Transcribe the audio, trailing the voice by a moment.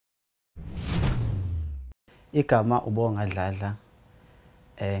Igama ubonga dladla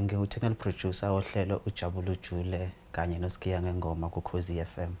ngingu-technical producer ohlelo uJabula Ujule kanye noSkiya ngengoma kuKhozi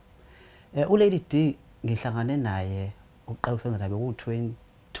FM. ULadyD ngihlangane naye uqala ukusebenza naye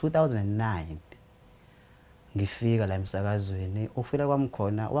ku-2009 ngifika la emsakazweni. Ukufika kwami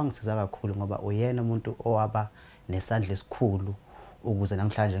khona wangisiza kakhulu ngoba uyena umuntu owaba nesandla esikhulu ukuze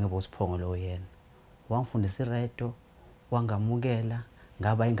namhlanje ngibe uSphongo lo yena. Wangifundisa iredo, wangamukela,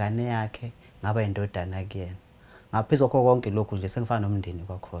 ngaba ingane yakhe, ngaba indodana kuyena. Ngaphezu kwakho konke lokhu nje sengifana nomndeni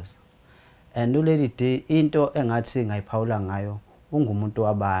kwaKhoza. And uLadyD into engathi ngayiphawula ngayo, ungumuntu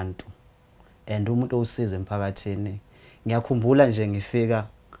wabantu and umuntu osizo emphakathini. Ngiyakhumbula nje ngifika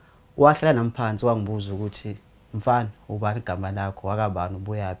wahlala nami phansi wangibuza ukuthi mfana ubani igama lakho, wakabani,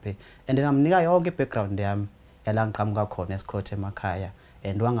 ubuyaphi, and ngamnika yonke i-background yami yala ngiqhamuka khona eSkhothe emakhaya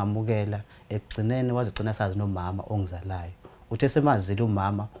and wangamukela. Ekugcineni wazigcina sazi nomama ongizalayo. Uthe semazile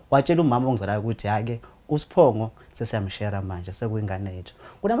umama, watshela umama ongizalayo ukuthi hake uSphongo sesiyamshare manje sekuyingane yethu.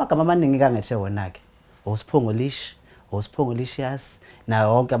 Kunamagama amaningi kangethe wona ke. uSphongo Lish, uSphongo Licious, na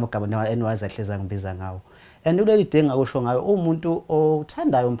wonke amagama enwazi ahleza ngibiza ngawo. And uLadyD engakusho ngayo umuntu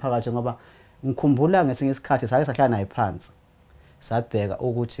othandayo umphakathi ngoba ngikhumbula ngesinye isikhathi sake sahlala naye phansi. Sabheka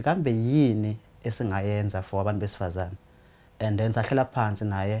ukuthi kambe yini esingayenza for abantu besifazane. And then sahlala phansi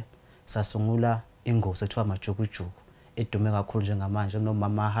naye sasungula ingosi ethiwa majukujuku edume kakhulu njengamanje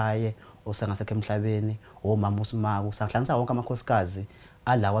kunomama Haye osangasekho emhlabeni, omama uSmaku, sahlanganisa wonke amakhosikazi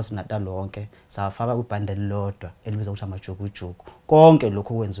ala kwaZulu-Natal lonke safaka kwibhandle lodwa elibizwa ukuthi amajukujuku. Konke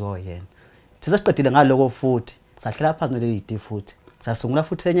lokho kwenziwa yena. Sesiqedile ngaloko futhi sahlala phansi noLadyD futhi sasungula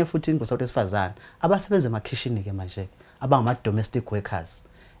futhi enye futhi ingosi abesifazane abasebenza emakhishini ke manje abangama domestic workers.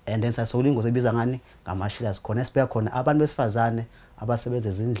 And then sasungula ingosi ebiza ngani ngamashillers khona esibeka khona abantu besifazane abasebenza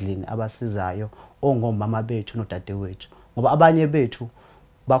ezindlini abasizayo ongomama bethu nodadewethu ngoba abanye bethu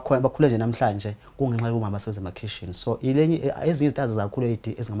bakhule nje namhlanje kungenxa yokuba abasebenza emakhishini. So ilenye ezinye izinto zakhulu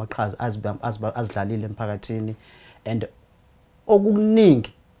LadyD ezingamaqhaza azidlalile emphakathini and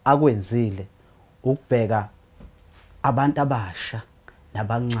okuningi akwenzile ukubheka abantu abasha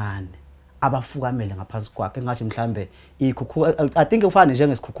nabancane abafukamele ngaphansi kwakhe. Engathi mhlambe I think ufana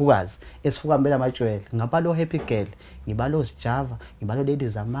njengesikhukhukazi esifukamela amajwele. Ngibalo Happy Girl, ngibalo Sjava, ngibalo Lady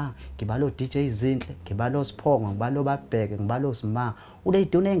Zama, ngibalo DJ Zinhle, ngibalo Sphongo, ngibalo Babheke, ngibalo Sma.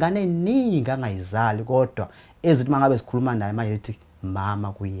 uLadyD unezingane eziningi angayizali kodwa ezithi mangabe sikhuluma naye manje ethi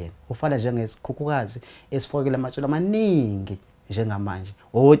mama kuyena. Ufana njengesikhukhukazi esifokela amajwele amaningi njengamanje.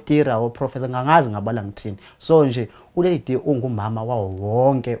 Otira oprofessor ngangazi ngabala ngithini. So nje uLadyD ungumama wawo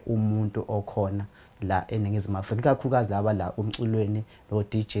wonke umuntu okhona la eNingizimu Afrika, ikakhulukazi laba la umculweni lo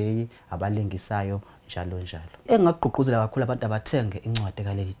DJ abalengisayo njalo njalo. Engakugqugquzela kakhulu abantu abathenge incwadi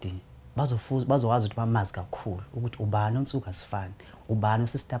kaLadyD bazokwazi ukuthi bamazi kakhulu ukuthi ubani uNsuku Asifani, ubani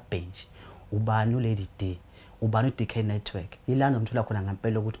uSister Bench, ubani uLadyD, ubani uDK Network. Ilana ngimthola khona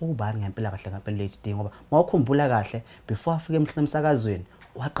ngempela ukuthi ubani ngempela kahle ngempela LadyD ngoba mawukhumbula kahle before afike emsakazweni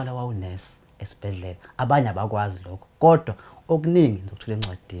waqala wawunesi esibhedlela. Abanye abakwazi lokho kodwa okuningi ngizokuthola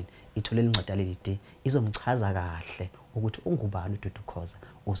encwadini. Itholela incwadi yaLadyD izomchaza kahle ukuthi ungubani uDudu Khoza,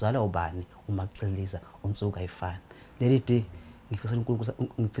 uzalwa ubani uMaciliza uNsuku Ayifani. LadyD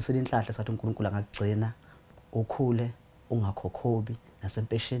ngifisela inhlahla sathi uNkulunkulu angakugcina ukhule ungakhokhobi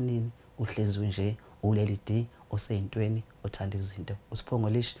nasempeshenini uhlezi nje uLadyD oseyintweni othanda izinto. uSphongo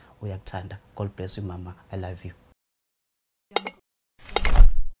Lish uyakuthanda. God bless you mama, I love you.